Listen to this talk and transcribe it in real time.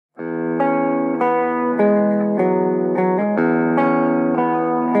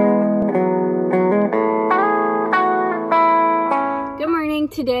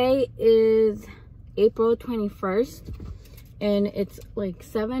today is April 21st and it's like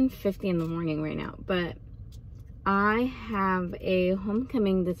 7:50 in the morning right now, but I have a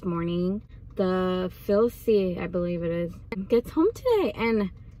homecoming this morning. The Phil C, I believe it is, gets home today,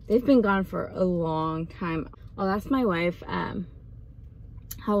 and they've been gone for a long time. I'll ask my wife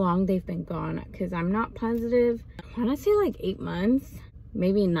how long they've been gone, because I'm not positive. I want to say like 8 months,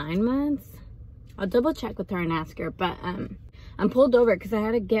 maybe 9 months. I'll double check with her and ask her, but I'm pulled over because I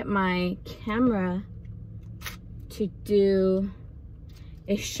had to get my camera to do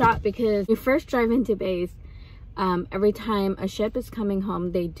a shot, because when you first drive into base, every time a ship is coming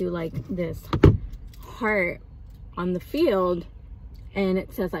home, they do like this heart on the field, and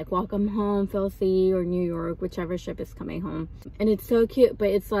it says like welcome home Phil C or New York, whichever ship is coming home. And it's so cute, but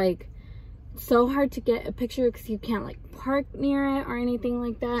it's like so hard to get a picture because you can't like park near it or anything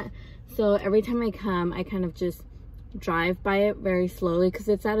like that. So every time I come, I kind of just drive by it very slowly because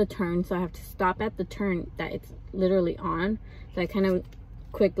it's at a turn, so I have to stop at the turn that it's literally on. So I kind of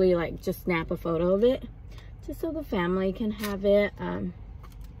quickly like just snap a photo of it just so the family can have it.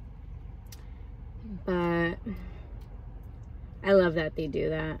 But I love that they do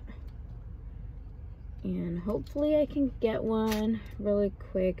that, and hopefully I can get one really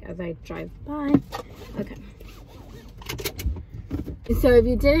quick as I drive by. Okay, so if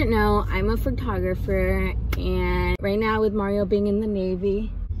you didn't know, I'm a photographer, and right now with Mario being in the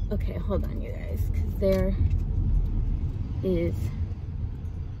Navy, okay, hold on you guys, because there is,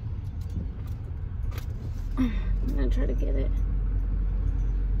 I'm gonna try to get it.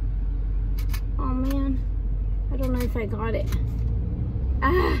 Oh man, I don't know if I got it.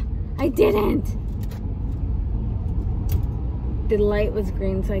 Ah, I didn't. The light was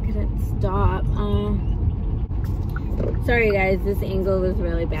green, so I couldn't stop. Sorry guys, this angle was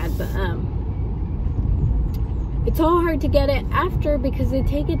really bad, but it's so hard to get it after because they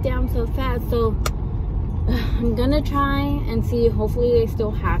take it down so fast. So I'm gonna try and see. Hopefully they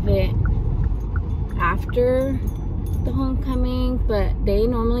still have it after the homecoming, but they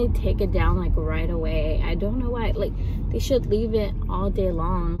normally take it down like right away. I don't know why. Like, they should leave it all day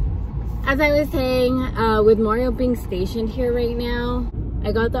long. As I was saying, with Mario being stationed here right now,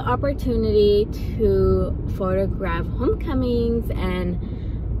 I got the opportunity to photograph homecomings, and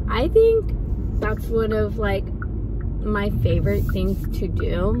I think that's one of like my favorite things to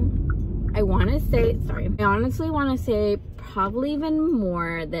do. I honestly want to say probably even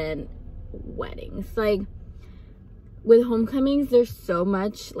more than weddings. Like, with homecomings, there's so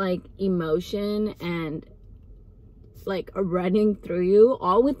much like emotion and like running through you,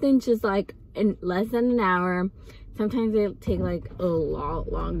 all within just like in less than an hour. Sometimes it'll take like a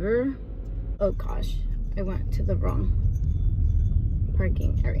lot longer. Oh gosh, I went to the wrong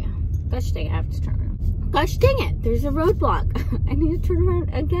parking area. Gosh dang it, I have to turn around. Gosh dang it, there's a roadblock. I need to turn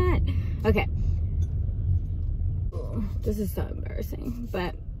around again. Okay. Oh, this is so embarrassing,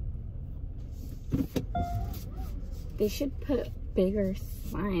 but they should put bigger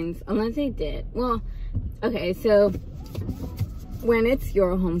signs, unless they did. Well, okay, so when it's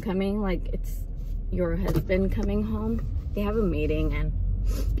your homecoming, like it's your husband coming home, they have a meeting, and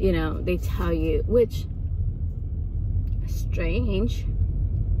you know, they tell you, which strange,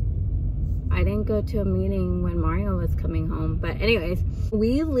 I didn't go to a meeting when Mario was coming home. But anyways,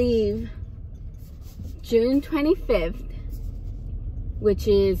 we leave June 25th, which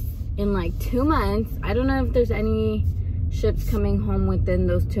is in like 2 months. I don't know if there's any ships coming home within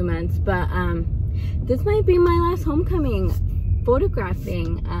those 2 months, but this might be my last homecoming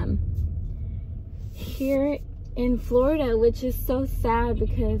photographing here in Florida, which is so sad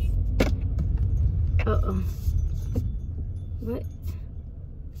because what?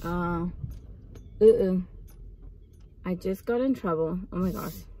 I just got in trouble. Oh my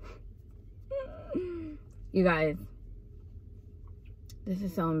gosh. You guys, this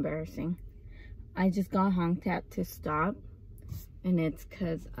is so embarrassing. I just got honked at to stop, and it's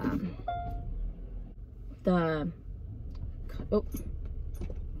because the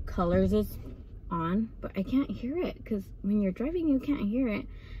colors is on, but I can't hear it because when you're driving you can't hear it.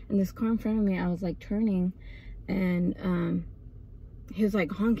 And this car in front of me, I was like turning, and he was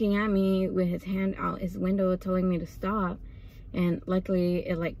like honking at me with his hand out his window telling me to stop, and luckily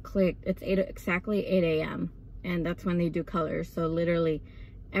it like clicked. It's exactly 8 a.m. and that's when they do colors, so literally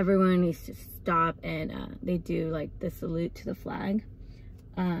everyone needs to stop, and they do like the salute to the flag.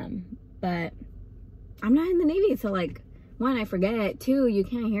 But I'm not in the Navy, so like, one, I forget. Two, you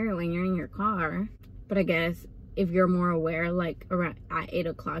can't hear it when you're in your car. But I guess if you're more aware, like around at 8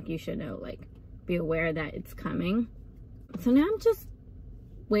 o'clock, you should know, like be aware that it's coming. So now I'm just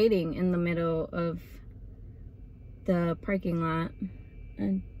waiting in the middle of the parking lot,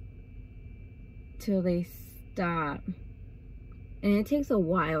 until they stop. And it takes a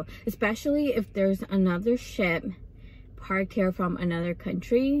while, especially if there's another ship parked here from another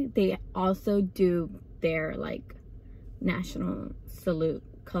country. They also do their like national salute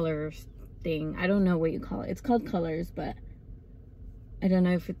colors thing. I don't know what you call it. It's called colors, but I don't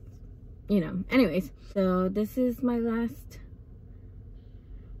know if it's, you know. Anyways, so this is my last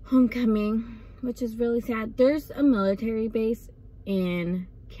homecoming, which is really sad. There's a military base in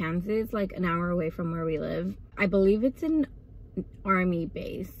Kansas, like an hour away from where we live. I believe it's an army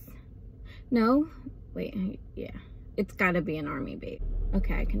base. No, wait, yeah, it's gotta be an army base.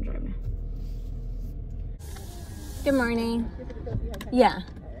 Okay, I can drive now. Good morning. Yeah.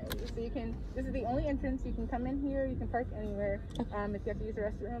 So you can, this is the only entrance. You can come in here, you can park anywhere. If you have to use the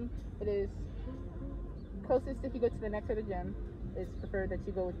restroom, it is closest if you go to the next to the gym. It's preferred that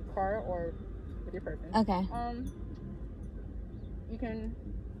you go with your car or with your person. Okay. You can,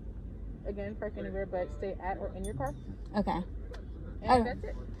 again, park anywhere, but stay at or in your car. Okay. And that's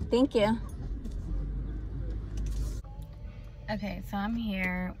it. Thank you. Okay, so I'm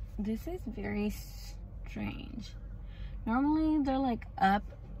here. This is very strange. Normally they're like up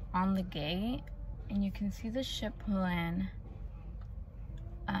on the gate and you can see the ship pull in.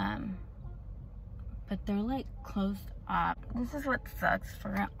 But they're like closed up. This is what sucks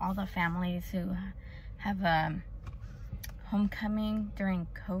for all the families who have a homecoming during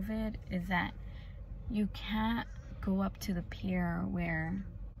COVID, is that you can't go up to the pier where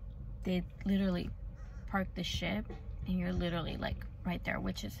they literally park the ship and you're literally like right there,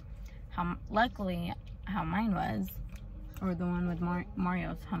 which is how luckily how mine was, or the one with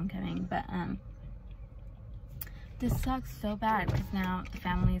Mario's homecoming. But this sucks so bad because now the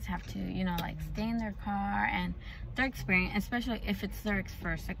families have to, you know, like stay in their car, and their experience, especially if it's their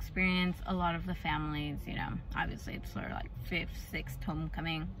first experience, a lot of the families, you know, obviously it's their like 5th, 6th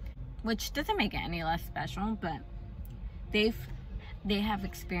homecoming, which doesn't make it any less special, but they have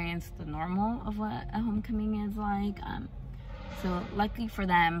experienced the normal of what a homecoming is like. So lucky for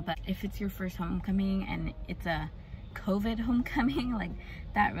them. But if it's your first homecoming and it's a COVID homecoming, like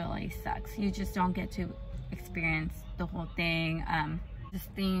that really sucks. You just don't get to experience the whole thing. This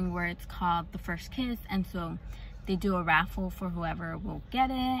thing where it's called the first kiss, and so they do a raffle for whoever will get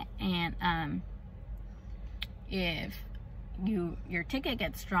it, and if your ticket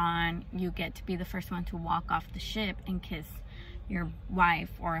gets drawn, you get to be the first one to walk off the ship and kiss your wife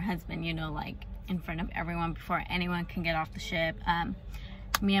or husband, you know, like in front of everyone before anyone can get off the ship.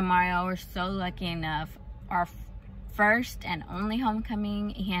 Me and Mario were so lucky enough. Our first and only homecoming,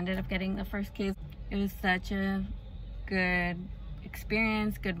 he ended up getting the first kiss. It was such a good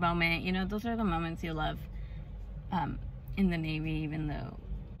experience, good moment. You know, those are the moments you love in the Navy, even though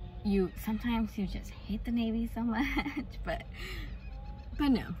sometimes you just hate the Navy so much. but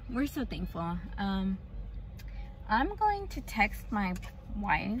no, we're so thankful. I'm going to text my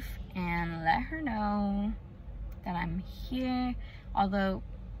wife and let her know that I'm here, although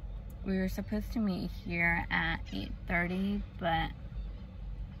we were supposed to meet here at 8:30, but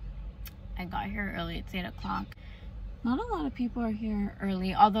I got here early. It's 8 o'clock. Not a lot of people are here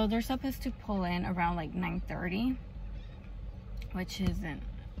early, although they're supposed to pull in around like 9:30, which isn't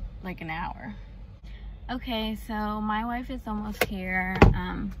like an hour. Okay, so my wife is almost here.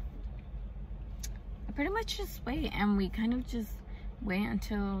 I pretty much just wait, and we kind of just wait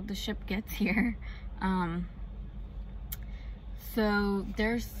until the ship gets here. So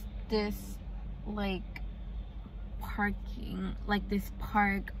there's this like parking, like this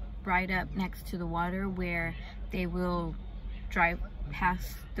park right up next to the water where they will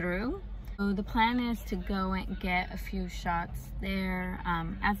pass through. So the plan is to go and get a few shots there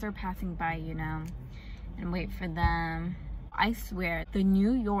as they're passing by, you know, and wait for them. I swear, the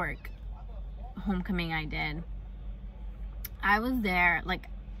New York homecoming I did, I was there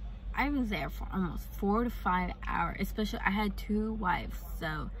for almost 4 to 5 hours, especially I had 2 wives,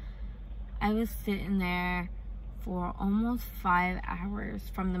 so I was sitting there for almost 5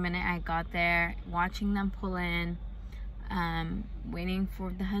 hours from the minute I got there, watching them pull in, waiting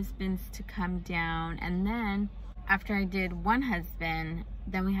for the husbands to come down, and then after I did one husband,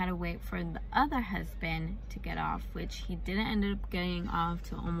 then we had to wait for the other husband to get off, which he didn't end up getting off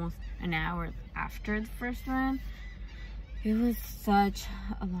till almost an hour after the first one. It was such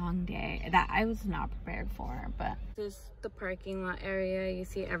a long day that I was not prepared for. But this is the parking lot area. You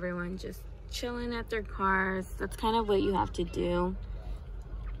see everyone just chilling at their cars. That's kind of what you have to do.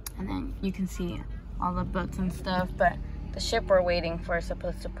 And then you can see all the boats and stuff, but the ship we're waiting for is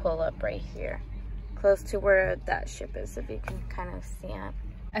supposed to pull up right here, close to where that ship is, if you can kind of see it.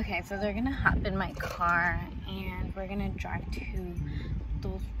 Okay, so they're gonna hop in my car and we're gonna drive to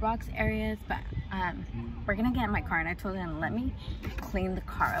those rocks areas, but we're gonna get in my car, and I told him let me clean the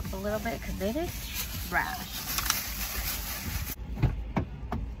car up a little bit because it is trash.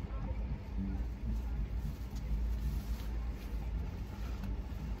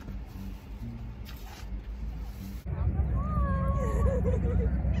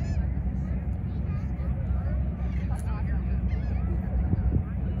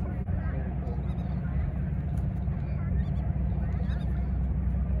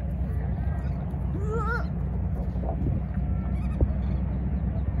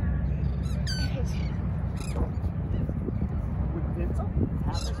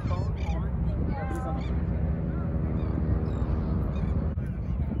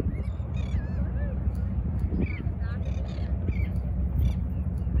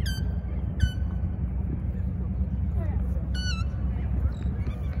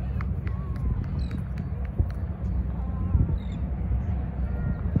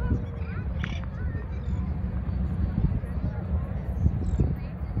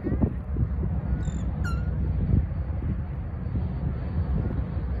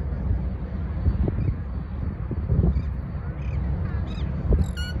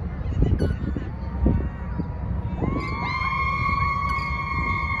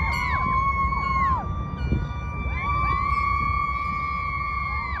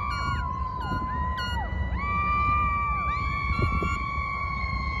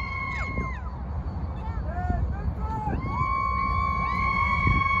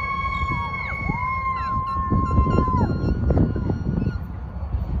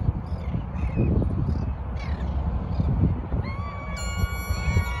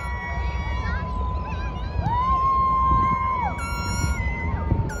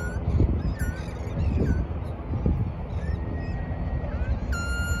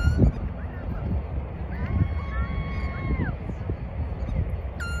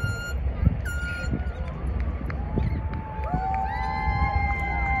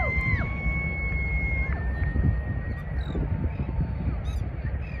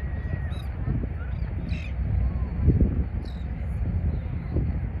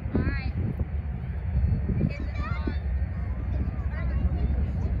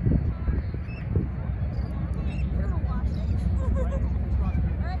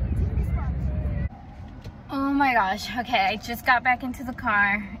 Oh my gosh, okay, I just got back into the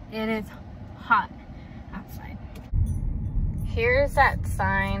car. It is hot outside. Here's that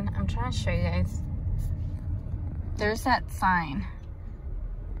sign. I'm trying to show you guys. There's that sign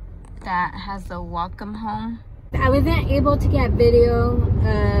that has the welcome home. I wasn't able to get video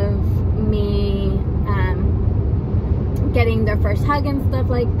of me getting their first hug and stuff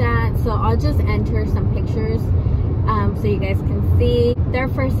like that, so I'll just enter some pictures so you guys can see their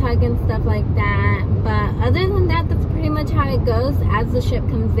first hug and stuff like that. But other than that, that's pretty much how it goes. As the ship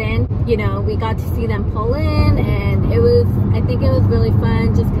comes in, you know, we got to see them pull in, and I think it was really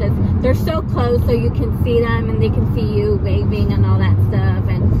fun just because they're so close, so you can see them and they can see you waving and all that stuff,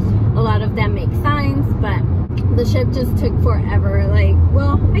 and a lot of them make signs. But the ship just took forever. Like,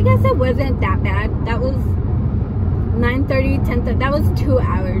 well, I guess it wasn't that bad. That was 9:30, 10:30, that was 2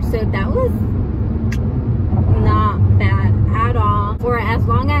 hours, so that was not bad at all. For as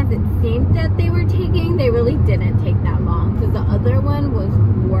long as it seemed that they were taking, they really didn't take that long, because the other one was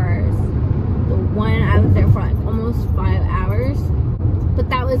worse. The one I was there for like almost 5 hours. But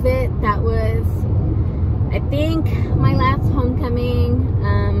that was it. That was, I think, my last homecoming.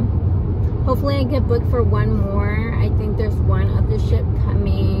 Hopefully I get booked for one more. I think there's one other ship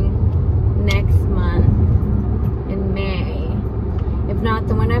coming next month in May. If not,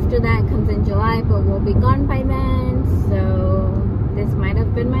 the one after that comes in July, but we'll be gone by then, so this might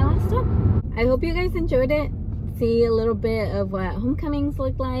have been my last stop. I hope you guys enjoyed it. See a little bit of what homecomings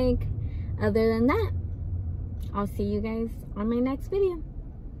look like. Other than that, I'll see you guys on my next video.